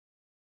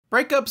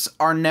Breakups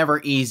are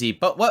never easy,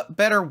 but what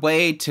better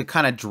way to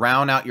kind of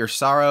drown out your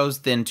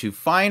sorrows than to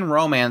find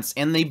romance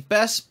in the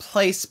best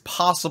place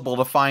possible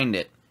to find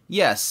it?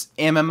 Yes,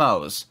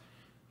 MMOs.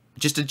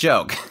 Just a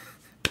joke.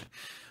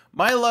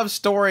 My love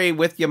story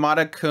with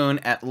Yamada-kun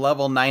at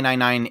level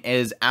 999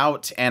 is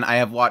out, and I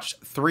have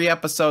watched 3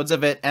 episodes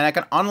of it, and I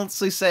can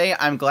honestly say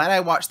I'm glad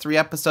I watched 3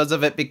 episodes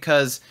of it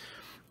because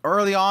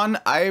early on,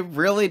 I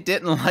really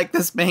didn't like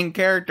this main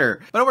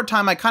character. But over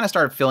time, I kind of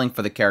started feeling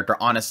for the character,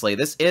 honestly.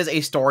 This is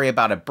a story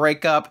about a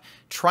breakup,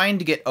 trying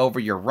to get over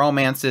your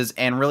romances,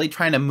 and really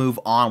trying to move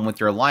on with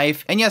your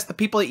life. And yes, the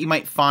people that you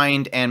might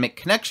find and make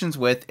connections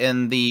with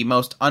in the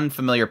most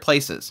unfamiliar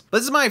places.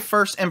 This is my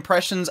first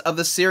impressions of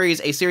the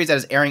series, a series that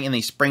is airing in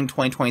the spring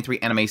 2023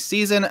 anime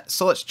season,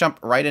 so let's jump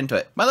right into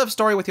it. My love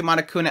story with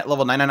Yamada-kun at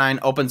level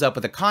 999 opens up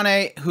with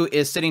Akane, who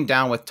is sitting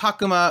down with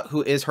Takuma,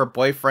 who is her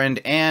boyfriend,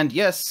 and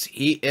yes,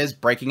 he is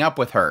breaking up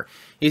with her.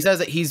 He says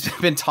that he's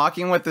been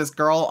talking with this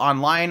girl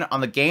online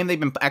on the game they've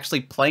been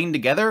actually playing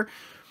together,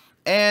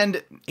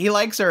 and he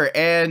likes her,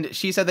 and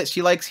she said that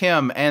she likes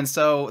him, and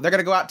so they're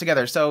gonna go out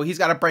together, so he's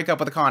gotta break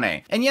up with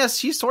Akane. And yes,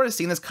 she's sort of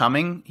seen this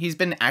coming. He's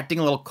been acting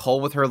a little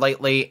cold with her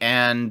lately,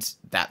 and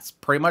that's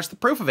pretty much the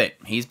proof of it.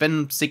 He's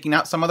been seeking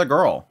out some other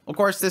girl. Of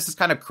course, this is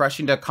kind of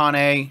crushing to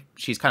Akane.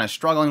 She's kind of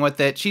struggling with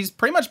it. She's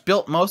pretty much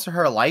built most of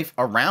her life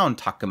around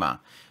Takuma.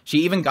 She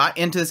even got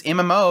into this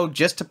MMO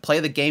just to play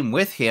the game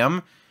with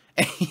him.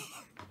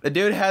 The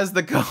dude has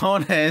the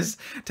cojones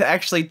to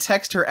actually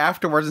text her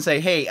afterwards and say,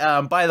 hey,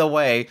 by the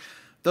way,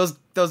 those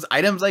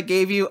items I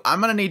gave you, I'm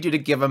gonna need you to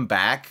give them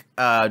back.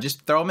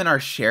 Just throw them in our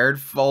shared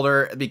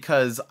folder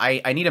because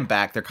I need them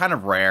back. They're kind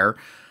of rare.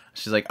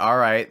 She's like, all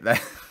right.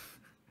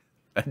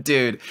 The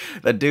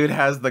dude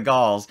has the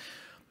galls.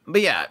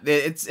 But yeah,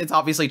 it's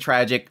obviously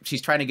tragic.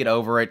 She's trying to get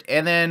over it.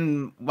 And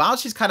then while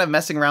she's kind of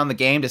messing around the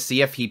game to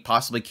see if he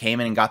possibly came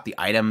in and got the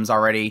items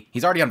already,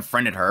 he's already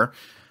unfriended her.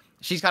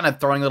 She's kind of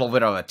throwing a little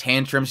bit of a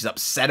tantrum. She's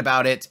upset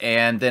about it.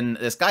 And then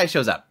this guy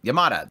shows up,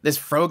 Yamada, this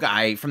Fro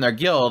guy from their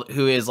guild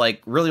who is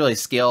like really, really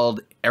skilled.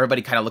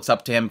 Everybody kind of looks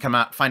up to him,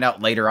 find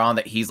out later on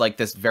that he's like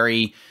this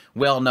very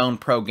well-known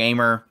pro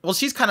gamer. Well,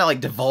 she's kind of like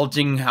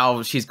divulging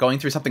how she's going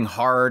through something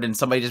hard and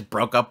somebody just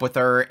broke up with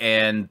her.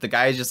 And the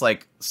guy is just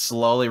like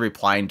slowly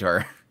replying to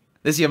her.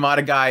 This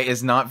Yamada guy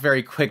is not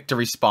very quick to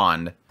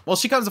respond. Well,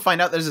 she comes to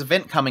find out there's an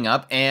event coming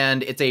up,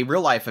 and it's a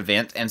real-life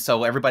event, and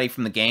so everybody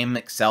from the game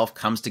itself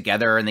comes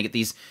together, and they get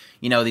these,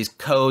 these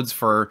codes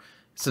for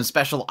some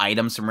special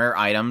items, some rare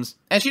items,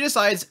 and she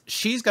decides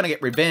she's gonna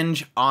get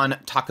revenge on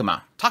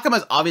Takuma.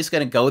 Takuma's obviously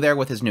gonna go there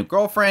with his new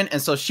girlfriend,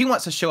 and so she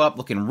wants to show up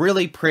looking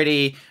really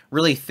pretty,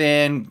 really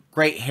thin,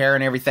 great hair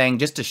and everything,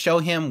 just to show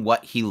him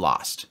what he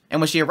lost. And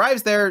when she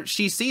arrives there,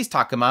 she sees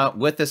Takuma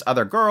with this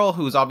other girl,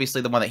 who's obviously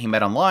the one that he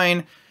met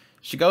online.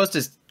 She goes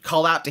to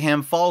call out to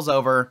him, falls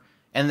over,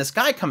 and this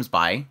guy comes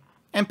by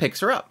and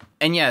picks her up.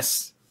 And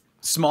yes,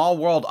 small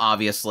world,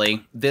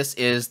 obviously. This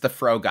is the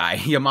Fro guy,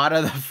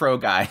 Yamada the Fro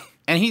guy.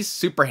 And he's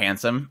super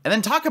handsome. And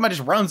then Takuma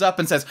just runs up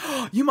and says,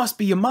 oh, you must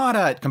be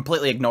Yamada. It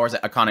completely ignores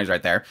it. Akane's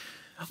right there.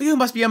 You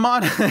must be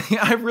Yamada.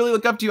 I really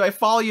look up to you. I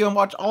follow you and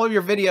watch all of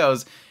your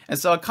videos. And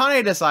so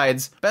Akane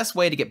decides best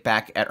way to get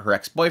back at her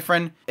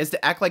ex-boyfriend is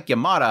to act like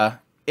Yamada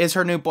is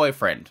her new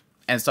boyfriend.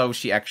 And so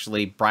she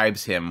actually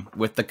bribes him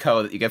with the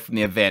code that you get from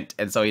the event.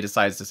 And so he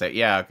decides to say,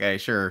 yeah, okay,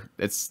 sure,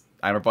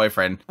 I'm her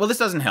boyfriend. Well, this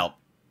doesn't help.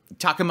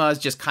 Takuma is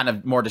just kind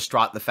of more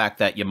distraught the fact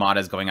that Yamada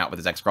is going out with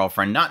his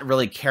ex-girlfriend, not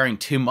really caring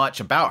too much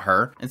about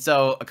her. And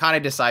so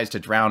Akane decides to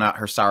drown out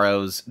her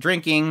sorrows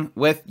drinking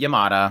with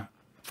Yamada,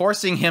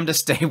 forcing him to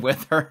stay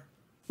with her.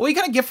 What you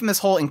kind of get from this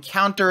whole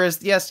encounter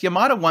is, yes,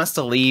 Yamada wants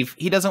to leave.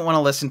 He doesn't want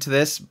to listen to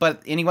this, and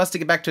he wants to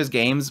get back to his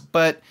games,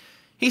 but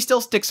he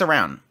still sticks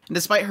around. And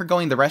despite her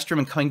going to the restroom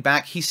and coming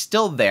back, he's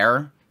still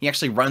there. He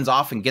actually runs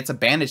off and gets a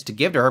bandage to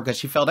give to her because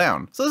she fell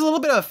down. So there's a little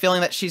bit of a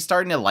feeling that she's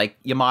starting to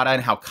like Yamada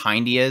and how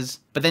kind he is.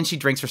 But then she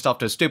drinks herself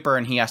to a stupor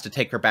and he has to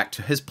take her back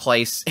to his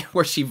place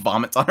where she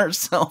vomits on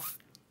herself.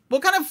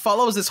 What kind of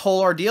follows this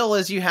whole ordeal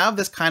is you have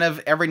this kind of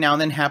every now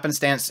and then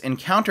happenstance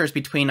encounters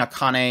between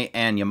Akane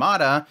and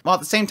Yamada, while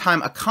at the same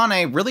time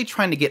Akane really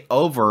trying to get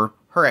over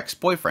her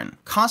ex-boyfriend,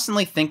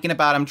 constantly thinking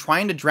about him,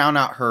 trying to drown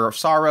out her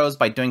sorrows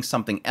by doing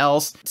something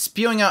else,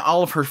 spewing out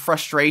all of her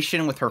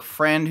frustration with her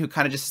friend who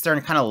kind of just sits there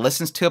and kind of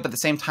listens to it, but at the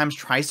same time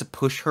tries to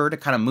push her to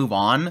kind of move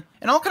on.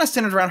 And all kind of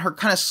centered around her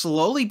kind of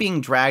slowly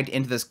being dragged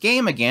into this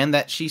game again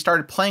that she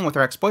started playing with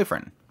her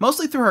ex-boyfriend.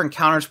 Mostly through her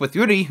encounters with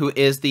Ruri, who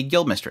is the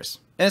guild mistress.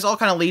 And this all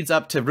kind of leads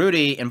up to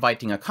Ruri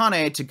inviting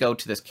Akane to go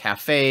to this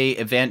cafe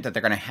event that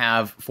they're going to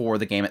have for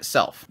the game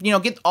itself.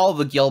 Get all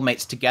the guild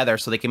mates together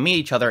so they can meet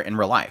each other in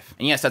real life.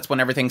 And yes, that's when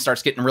everything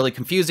starts getting really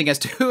confusing as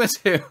to who is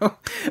who.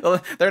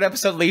 The third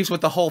episode leaves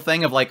with the whole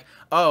thing of like,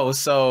 oh,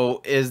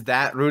 so is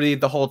that Ruri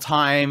the whole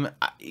time?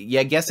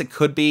 Yeah, I guess it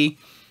could be.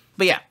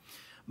 But yeah,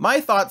 my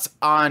thoughts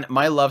on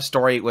my love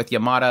story with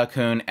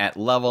Yamada-kun at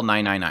level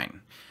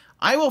 999.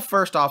 I will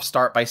first off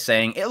start by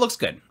saying it looks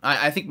good.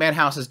 I think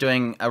Madhouse is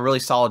doing a really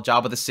solid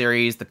job with the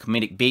series. The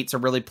comedic beats are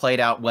really played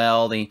out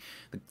well. The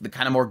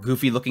kind of more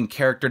goofy looking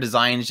character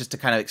designs just to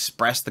kind of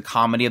express the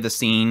comedy of the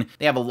scene.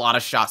 They have a lot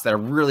of shots that are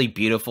really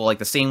beautiful. Like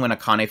the scene when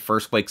Akane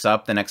first wakes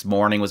up the next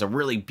morning was a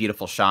really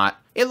beautiful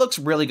shot. It looks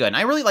really good. And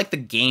I really like the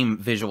game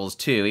visuals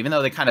too, even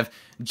though they kind of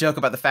joke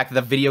about the fact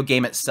that the video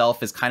game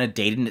itself is kind of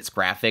dated in its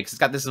graphics. It's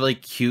got this really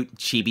cute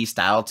chibi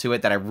style to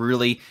it that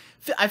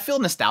I feel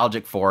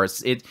nostalgic for.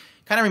 It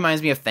kind of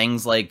reminds me of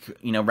things like,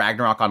 you know,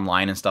 Ragnarok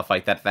Online and stuff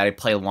like that I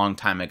played a long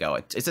time ago.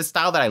 It's a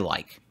style that I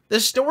like.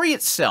 The story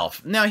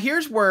itself. Now,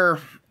 here's where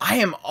I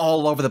am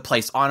all over the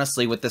place,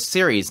 honestly, with the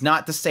series.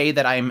 Not to say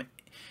that I'm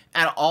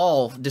at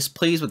all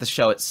displeased with the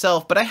show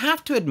itself, but I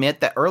have to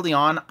admit that early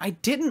on, I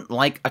didn't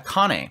like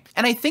Akane.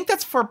 And I think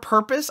that's for a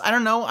purpose. I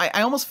don't know.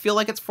 I almost feel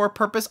like it's for a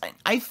purpose.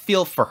 I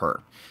feel for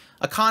her.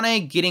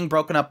 Akane getting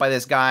broken up by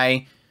this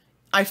guy,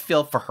 I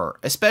feel for her,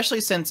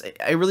 especially since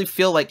I really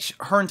feel like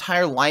her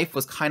entire life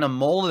was kind of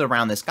molded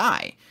around this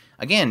guy.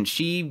 Again,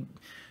 she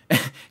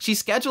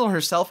scheduled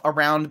herself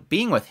around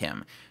being with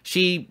him.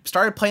 She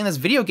started playing this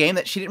video game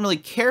that she didn't really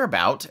care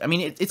about. I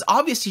mean, it's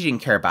obvious she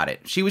didn't care about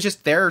it. She was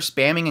just there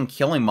spamming and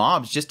killing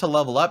mobs just to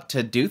level up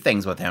to do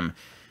things with him.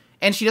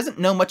 And she doesn't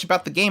know much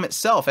about the game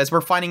itself. As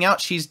we're finding out,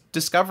 she's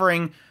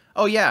discovering,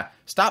 oh yeah,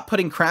 stop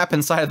putting crap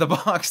inside of the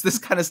box, this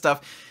kind of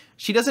stuff.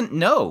 She doesn't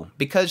know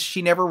because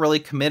she never really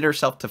committed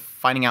herself to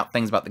finding out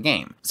things about the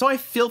game. So I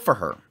feel for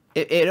her.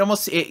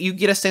 You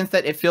get a sense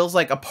that it feels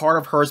like a part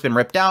of her has been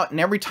ripped out, and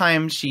every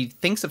time she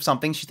thinks of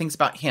something, she thinks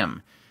about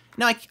him.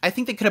 Now, I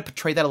think they could have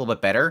portrayed that a little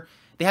bit better.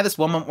 They have this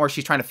one moment where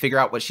she's trying to figure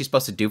out what she's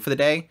supposed to do for the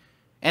day,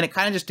 and it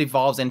kind of just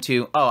devolves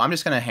into, oh, I'm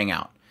just going to hang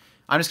out.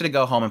 I'm just going to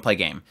go home and play a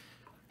game.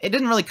 It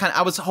didn't really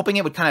I was hoping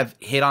it would kind of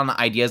hit on the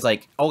ideas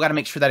like, oh, got to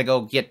make sure that I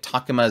go get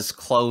Takuma's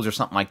clothes or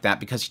something like that,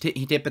 because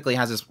he typically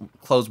has his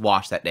clothes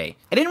washed that day.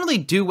 It didn't really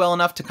do well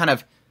enough to kind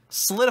of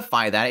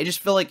solidify that. I just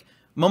feel like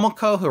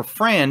Momoko, her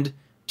friend,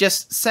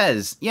 just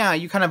says, yeah,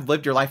 you kind of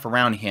lived your life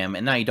around him,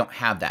 and now you don't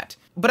have that.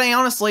 But I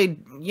honestly,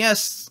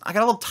 yes, I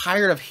got a little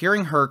tired of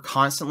hearing her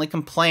constantly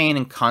complain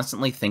and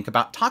constantly think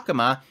about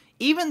Takuma,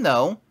 even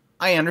though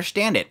I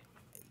understand it.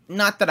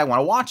 Not that I want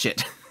to watch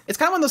it. It's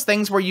kind of one of those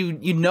things where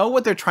you know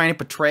what they're trying to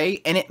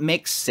portray, and it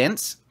makes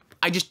sense.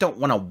 I just don't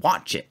want to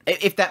watch it,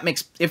 if that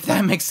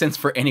makes sense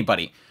for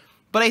anybody.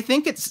 But I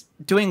think it's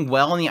doing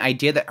well in the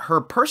idea that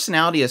her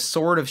personality is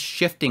sort of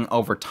shifting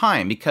over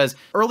time, because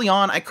early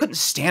on, I couldn't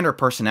stand her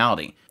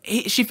personality.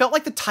 She felt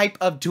like the type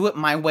of do it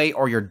my way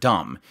or you're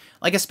dumb.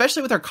 Like,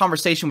 especially with her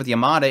conversation with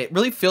Yamada, it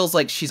really feels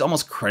like she's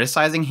almost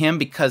criticizing him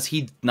because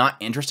he's not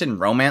interested in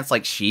romance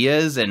like she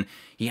is, and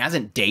he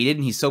hasn't dated,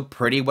 and he's so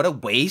pretty. What a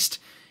waste.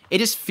 It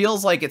just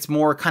feels like it's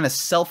more kind of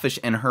selfish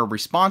in her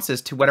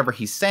responses to whatever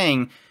he's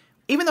saying,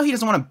 even though he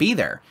doesn't want to be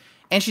there.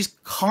 And she's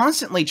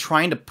constantly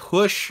trying to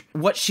push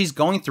what she's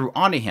going through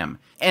onto him.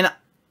 And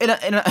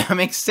it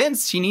makes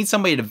sense. She needs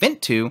somebody to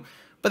vent to,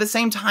 but at the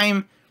same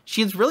time,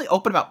 she's really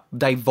open about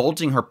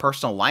divulging her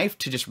personal life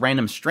to just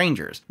random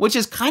strangers, which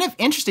is kind of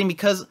interesting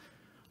because,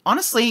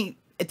 honestly,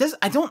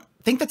 I don't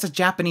think that's a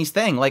Japanese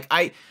thing. Like,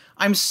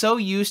 I'm so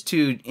used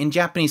to, in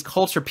Japanese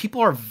culture,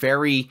 people are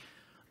very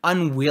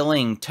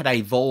unwilling to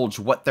divulge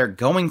what they're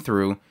going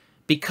through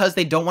because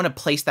they don't want to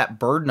place that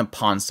burden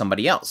upon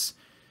somebody else.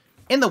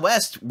 In the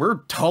West, we're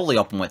totally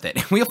open with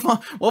it.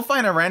 We'll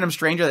find a random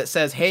stranger that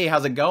says, hey,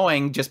 how's it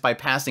going? Just by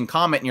passing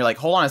comment, and you're like,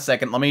 hold on a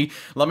second, let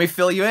me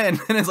fill you in.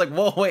 And it's like,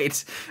 whoa,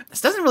 wait.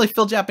 This doesn't really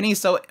feel Japanese,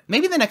 so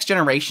maybe the next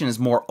generation is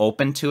more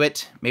open to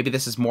it. Maybe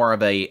this is more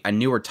of a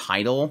newer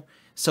title,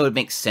 so it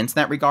makes sense in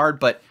that regard.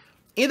 But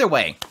either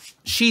way,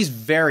 she's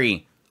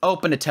very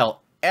open to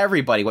tell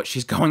everybody what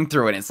she's going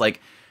through, and it's like,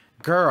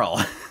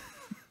 girl,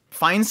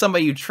 find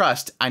somebody you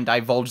trust and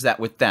divulge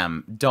that with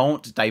them.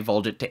 Don't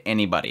divulge it to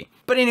anybody.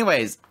 But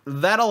anyways,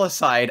 that all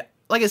aside,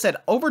 like I said,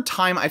 over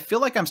time, I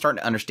feel like I'm starting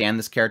to understand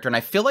this character, and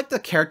I feel like the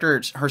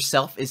character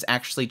herself is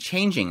actually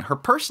changing. Her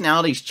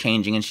personality's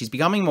changing, and she's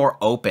becoming more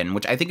open,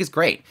 which I think is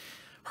great.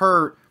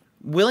 Her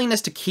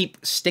willingness to keep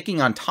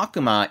sticking on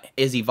Takuma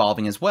is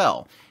evolving as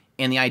well.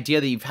 And the idea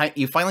that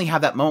you finally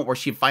have that moment where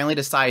she finally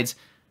decides,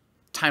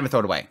 time to throw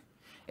it away.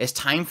 It's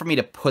time for me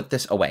to put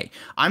this away.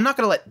 I'm not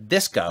going to let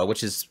this go,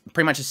 which is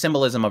pretty much a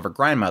symbolism of her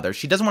grandmother.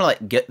 She doesn't want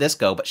to get this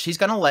go, but she's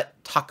going to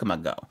let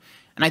Takuma go.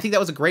 And I think that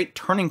was a great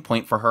turning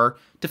point for her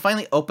to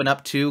finally open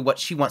up to what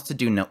she wants to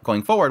do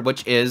going forward,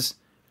 which is,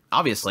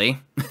 obviously,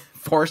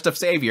 Forest of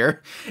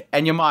Savior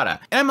and Yamada.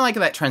 And I'm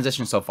liking that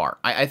transition so far.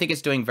 I think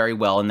it's doing very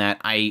well in that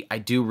I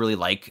do really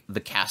like the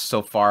cast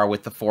so far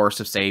with the Forest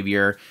of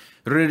Savior.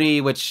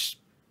 Ruri, which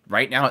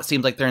right now it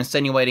seems like they're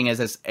insinuating as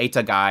this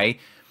Eita guy,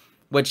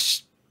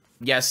 which...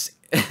 yes,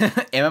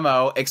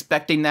 MMO,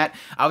 expecting that.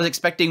 I was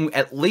expecting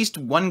at least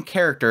one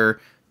character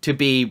to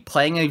be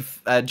playing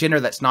a gender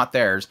that's not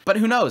theirs. But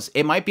who knows?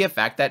 It might be a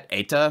fact that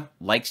Eita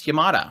likes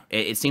Yamada.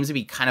 It seems to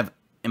be kind of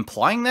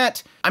implying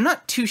that. I'm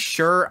not too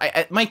sure.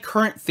 My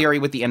current theory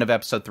with the end of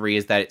episode 3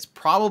 is that it's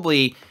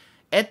probably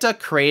Eita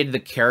created the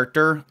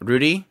character,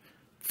 Ruri,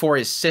 for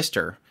his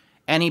sister,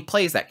 and he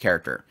plays that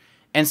character.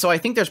 And so I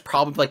think there's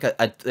probably like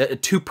a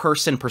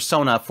two-person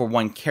persona for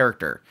one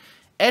character.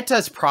 Eta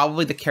is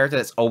probably the character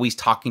that's always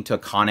talking to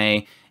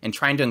Akane and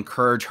trying to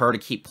encourage her to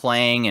keep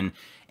playing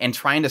and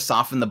trying to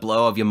soften the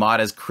blow of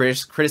Yamada's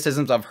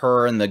criticisms of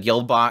her in the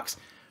guild box.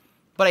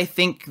 But I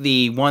think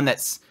the one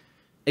that's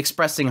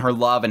expressing her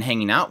love and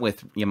hanging out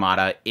with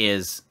Yamada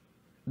is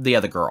the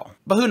other girl.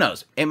 But who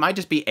knows? It might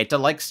just be Eta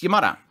likes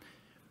Yamada.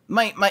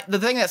 The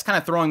thing that's kind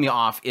of throwing me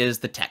off is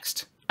the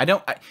text.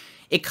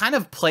 It kind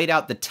of played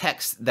out the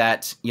text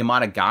that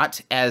Yamada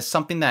got as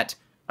something that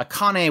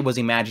Akane was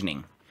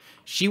imagining.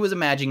 She was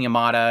imagining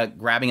Yamada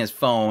grabbing his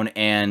phone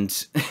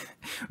and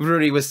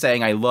Rudy was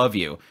saying, "I love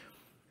you."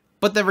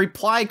 But the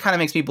reply kind of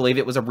makes me believe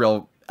it was a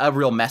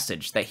real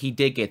message, that he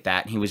did get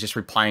that, and he was just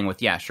replying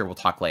with, "Yeah, sure, we'll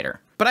talk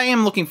later." But I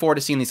am looking forward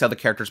to seeing these other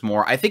characters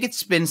more. I think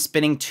it's been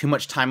spending too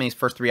much time in these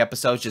first 3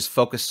 episodes, just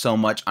focused so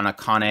much on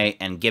Akane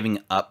and giving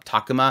up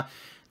Takuma,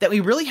 that we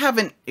really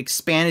haven't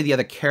expanded the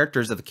other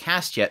characters of the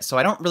cast yet, so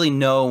I don't really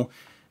know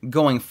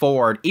going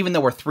forward, even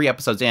though we're 3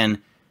 episodes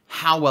in,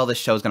 how well this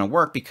show is going to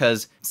work,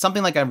 because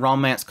something like a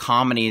romance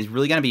comedy is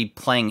really going to be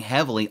playing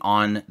heavily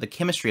on the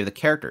chemistry of the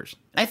characters.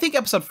 And I think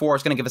episode 4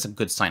 is going to give us a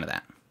good sign of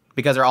that,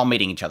 because they're all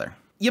meeting each other.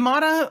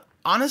 Yamada,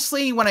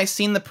 honestly, when I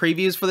seen the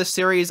previews for this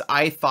series,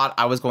 I thought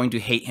I was going to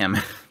hate him,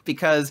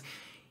 because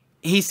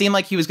he seemed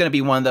like he was going to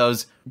be one of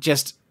those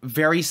just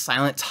very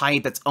silent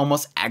type that's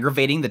almost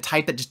aggravating, the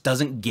type that just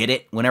doesn't get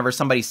it whenever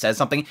somebody says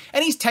something.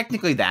 And he's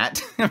technically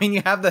that. I mean,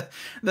 you have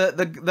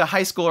the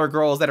high schooler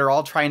girls that are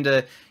all trying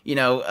to,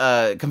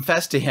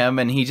 confess to him,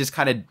 and he just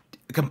kind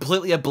of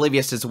completely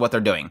oblivious as to what they're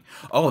doing.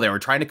 Oh, they were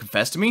trying to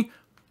confess to me?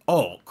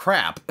 Oh,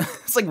 crap.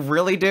 It's like,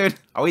 really, dude?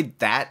 Are we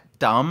that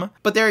dumb?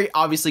 But they're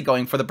obviously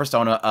going for the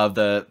persona of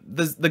the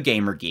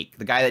gamer geek,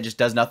 the guy that just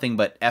does nothing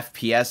but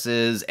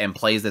FPSs and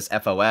plays this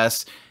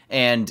FOS,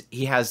 and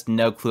he has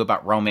no clue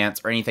about romance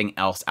or anything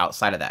else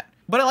outside of that.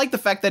 But I like the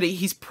fact that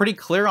he's pretty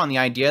clear on the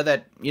idea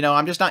that,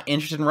 I'm just not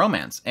interested in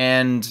romance,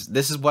 and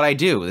this is what I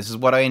do. This is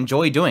what I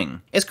enjoy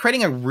doing. It's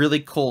creating a really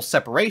cool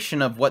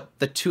separation of what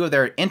the two of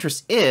their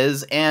interests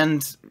is,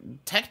 and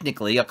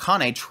technically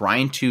Akane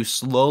trying to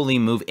slowly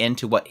move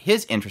into what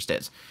his interest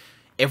is.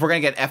 If we're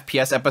going to get an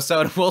FPS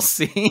episode, we'll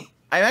see.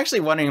 I'm actually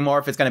wondering more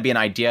if it's going to be an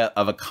idea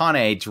of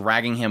Akane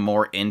dragging him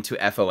more into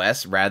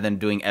FOS rather than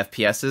doing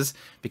FPSs,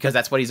 because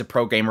that's what he's a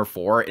pro gamer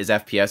for, is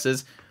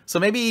FPSs. So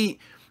maybe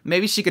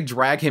she could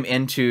drag him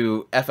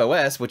into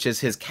FOS, which is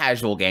his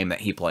casual game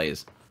that he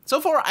plays.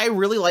 So far, I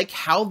really like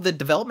how the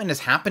development is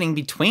happening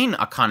between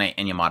Akane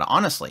and Yamada,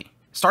 honestly.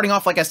 Starting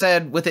off, like I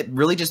said, with it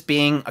really just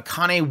being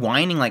Akane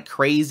whining like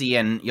crazy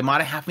and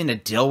Yamada having to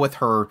deal with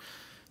her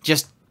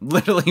just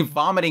literally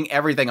vomiting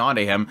everything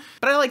onto him.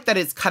 But I like that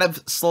it's kind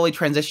of slowly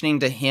transitioning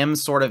to him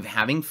sort of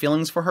having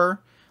feelings for her,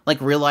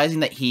 like realizing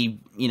that he,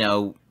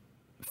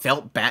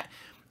 felt bad.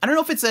 I don't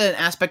know if it's an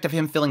aspect of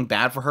him feeling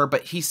bad for her,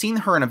 but he's seen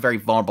her in a very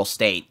vulnerable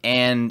state,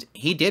 and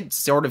he did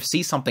sort of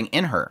see something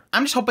in her.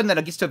 I'm just hoping that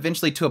it gets to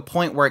eventually to a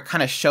point where it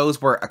kind of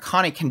shows where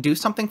Akane can do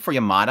something for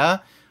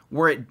Yamada,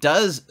 where it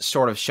does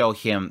sort of show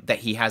him that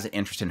he has an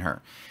interest in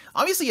her.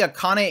 Obviously,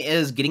 Akane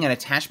is getting an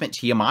attachment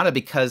to Yamada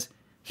because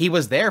he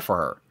was there for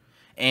her,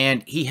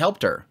 and he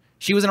helped her.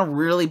 She was in a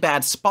really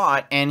bad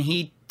spot, and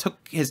he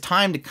took his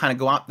time to kind of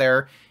go out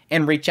there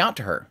and reach out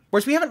to her.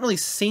 Whereas we haven't really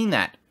seen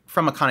that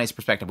from Akane's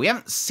perspective. We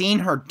haven't seen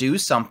her do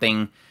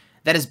something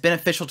that is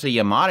beneficial to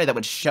Yamada that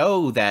would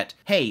show that,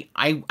 hey,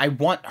 I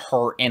want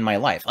her in my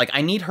life. Like,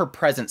 I need her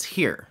presence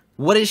here.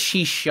 What is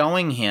she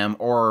showing him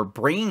or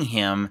bringing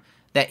him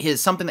that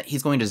is something that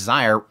he's going to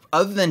desire,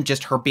 other than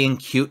just her being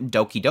cute and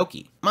doki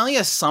doki? My only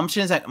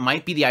assumption is that it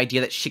might be the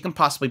idea that she can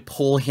possibly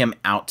pull him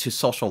out to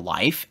social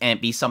life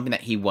and be something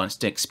that he wants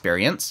to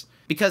experience,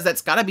 because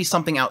that's got to be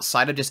something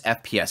outside of just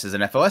FPSs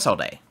and FOS all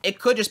day. It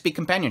could just be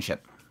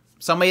companionship.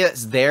 Somebody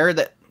that's there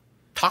that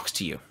talks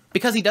to you.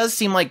 Because he does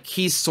seem like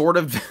he's sort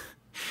of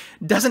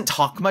doesn't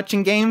talk much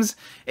in games.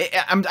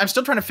 I'm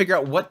still trying to figure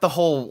out what the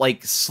whole,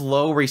 like,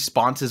 slow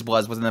responses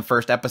was in the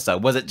first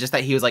episode. Was it just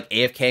that he was, like,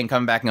 AFK and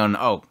coming back and going,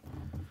 oh,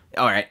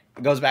 all right,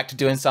 goes back to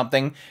doing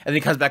something, and then he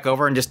comes back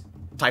over and just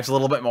types a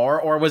little bit more?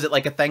 Or was it,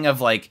 like, a thing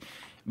of, like,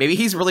 maybe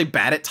he's really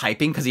bad at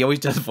typing because he always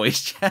does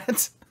voice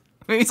chats?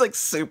 Maybe he's, like,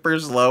 super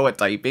slow at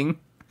typing.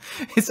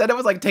 He said it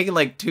was, like, taking,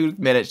 like, 2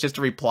 minutes just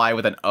to reply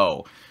with an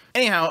O.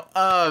 Anyhow,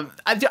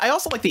 I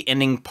also like the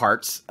ending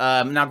parts.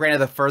 Now, granted,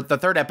 the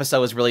third episode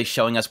was really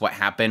showing us what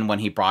happened when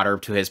he brought her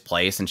to his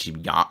place and she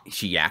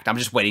yacked. I'm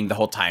just waiting the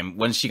whole time.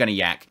 When's she gonna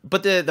yak?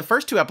 But the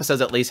first 2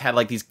 episodes at least had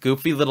like these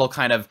goofy little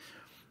kind of,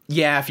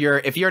 yeah, if you're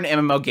an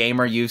MMO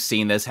gamer, you've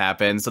seen this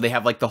happen. So they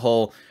have like the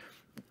whole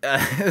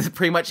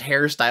pretty much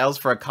hairstyles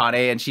for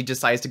Akane, and she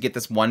decides to get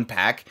this one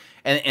pack,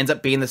 and it ends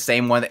up being the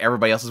same one that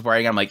everybody else is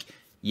wearing. I'm like,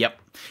 yep.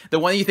 The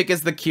one you think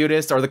is the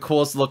cutest or the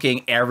coolest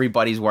looking,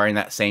 everybody's wearing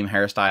that same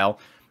hairstyle.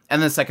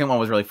 And the second one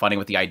was really funny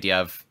with the idea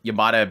of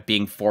Yamada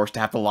being forced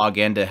to have to log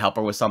in to help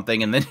her with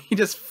something, and then he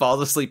just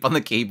falls asleep on the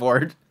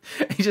keyboard.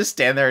 He just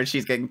stand there and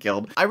she's getting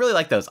killed. I really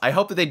like those. I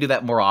hope that they do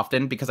that more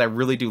often, because I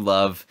really do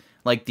love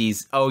like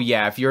these, oh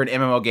yeah, if you're an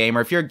MMO gamer,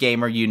 if you're a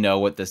gamer, you know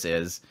what this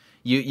is.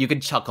 you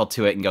could chuckle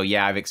to it and go,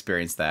 yeah, I've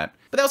experienced that.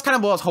 But that was kind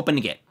of what I was hoping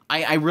to get.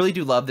 I really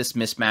do love this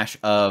mismatch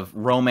of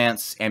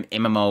romance and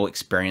MMO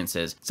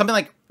experiences. Something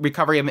like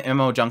Recovery of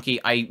MMO Junkie,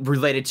 I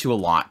related to a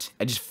lot.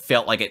 I just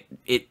felt like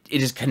it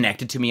is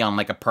connected to me on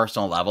like a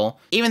personal level.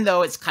 Even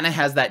though it's kind of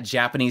has that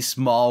Japanese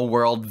small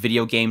world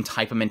video game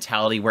type of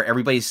mentality where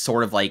everybody's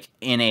sort of like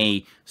in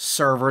a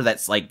server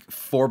that's like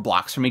 4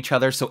 blocks from each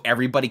other, so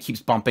everybody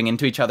keeps bumping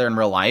into each other in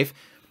real life,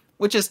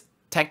 which is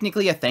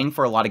technically a thing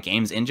for a lot of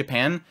games in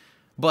Japan,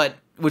 but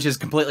which is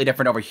completely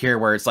different over here,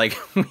 where it's like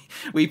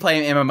we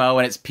play an MMO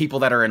and it's people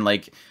that are in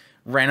like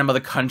random other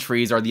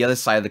countries or the other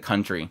side of the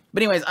country.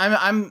 But anyways,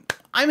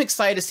 I'm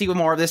excited to see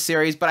more of this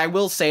series, but I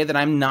will say that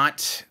I'm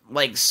not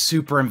like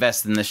super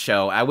invested in this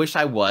show. I wish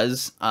I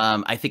was.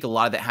 I think a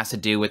lot of that has to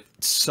do with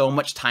so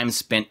much time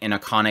spent in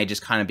Akane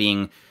just kind of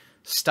being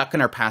stuck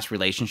in her past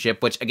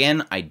relationship, which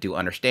again, I do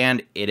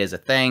understand. It is a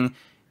thing.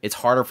 It's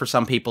harder for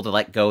some people to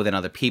let go than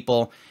other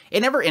people.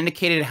 It never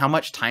indicated how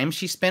much time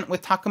she spent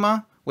with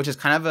Takuma, which is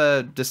kind of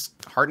a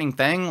disheartening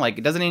thing. Like,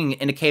 it doesn't even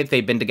indicate if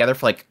they've been together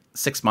for like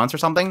 6 months or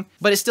something.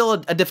 But it's still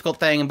a difficult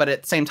thing, but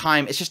at the same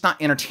time, it's just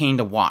not entertaining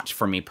to watch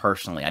for me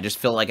personally. I just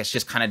feel like it's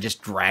just kind of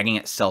just dragging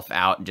itself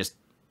out and just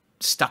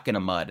stuck in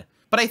a mud.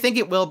 But I think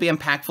it will be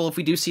impactful if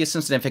we do see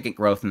some significant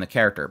growth in the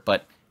character.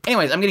 But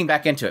anyways, I'm getting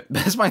back into it.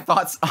 That's my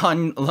thoughts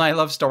on My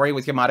Love Story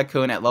with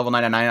Yamada-kun at level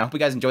 999. I hope you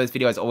guys enjoyed this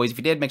video as always. If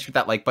you did, make sure to hit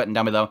that like button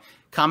down below.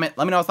 Comment,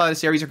 let me know what thought of the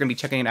series. You're going to be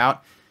checking it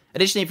out.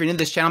 Additionally, if you're new to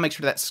this channel, make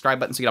sure to hit that subscribe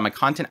button so you get all my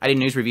content. I do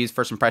news, reviews,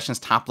 first impressions,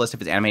 top list if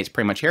it's anime, it's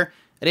pretty much here.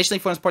 Additionally,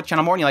 if you want to support the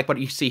channel more and you like what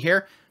you see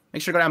here,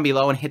 make sure to go down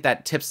below and hit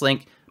that tips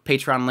link,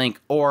 Patreon link,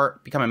 or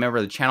become a member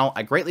of the channel.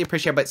 I greatly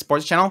appreciate everybody that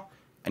supports the channel,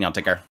 and y'all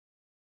take care.